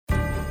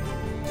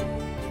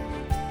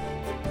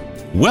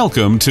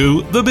Welcome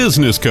to The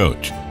Business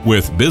Coach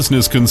with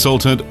business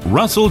consultant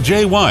Russell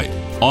J. White,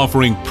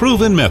 offering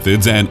proven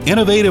methods and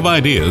innovative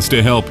ideas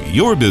to help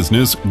your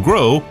business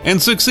grow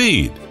and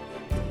succeed.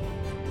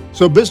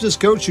 So, Business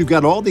Coach, you've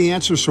got all the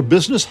answers for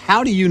business.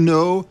 How do you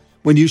know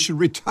when you should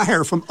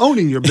retire from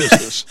owning your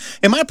business?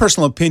 In my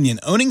personal opinion,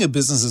 owning a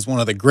business is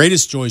one of the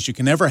greatest joys you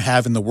can ever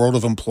have in the world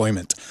of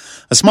employment.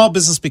 A small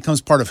business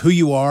becomes part of who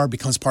you are,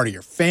 becomes part of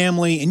your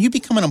family, and you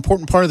become an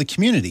important part of the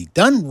community.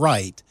 Done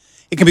right,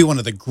 it can be one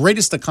of the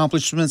greatest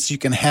accomplishments you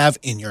can have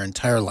in your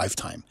entire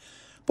lifetime.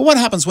 But what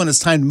happens when it's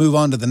time to move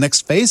on to the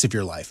next phase of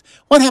your life?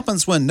 What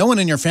happens when no one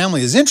in your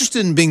family is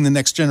interested in being the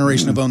next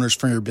generation of owners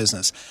for your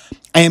business?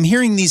 I am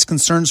hearing these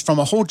concerns from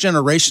a whole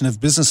generation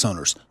of business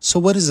owners. So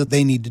what is it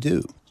they need to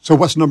do? So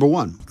what's number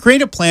one?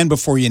 Create a plan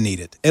before you need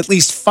it. At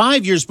least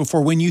 5 years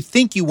before when you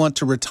think you want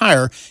to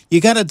retire, you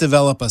got to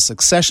develop a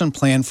succession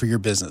plan for your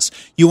business.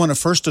 You want to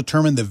first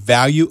determine the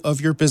value of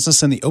your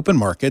business in the open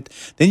market.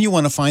 Then you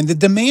want to find the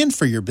demand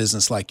for your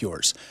business like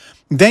yours.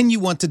 Then you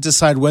want to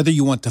decide whether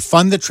you want to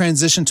fund the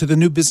transition to the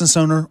new business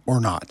owner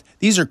or not.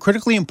 These are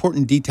critically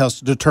important details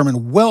to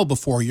determine well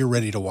before you're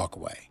ready to walk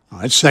away. All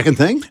right, second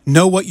thing?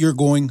 Know what you're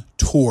going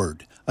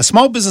toward. A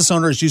small business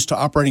owner is used to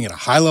operating at a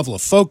high level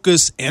of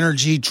focus,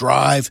 energy,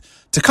 drive.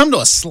 To come to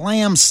a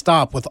slam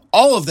stop with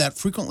all of that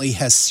frequently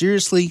has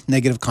seriously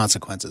negative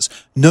consequences.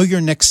 Know your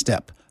next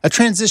step. A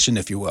transition,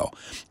 if you will.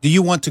 Do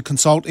you want to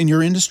consult in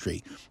your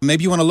industry?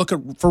 Maybe you want to look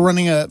for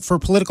running for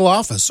political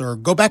office or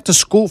go back to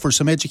school for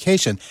some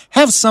education.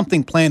 Have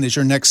something planned as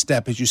your next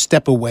step as you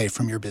step away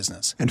from your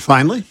business. And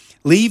finally?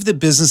 Leave the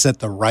business at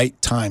the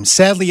right time.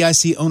 Sadly, I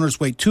see owners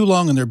wait too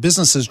long and their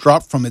businesses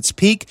drop from its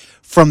peak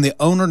from the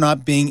owner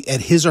not being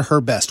at his or her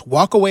best.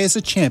 Walk away as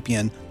a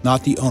champion,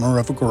 not the owner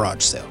of a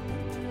garage sale.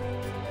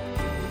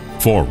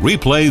 For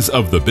replays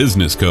of The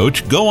Business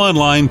Coach, go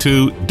online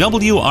to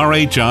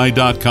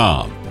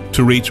WRHI.com.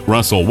 To reach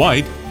Russell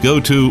White, go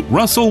to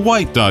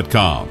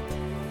russellwhite.com.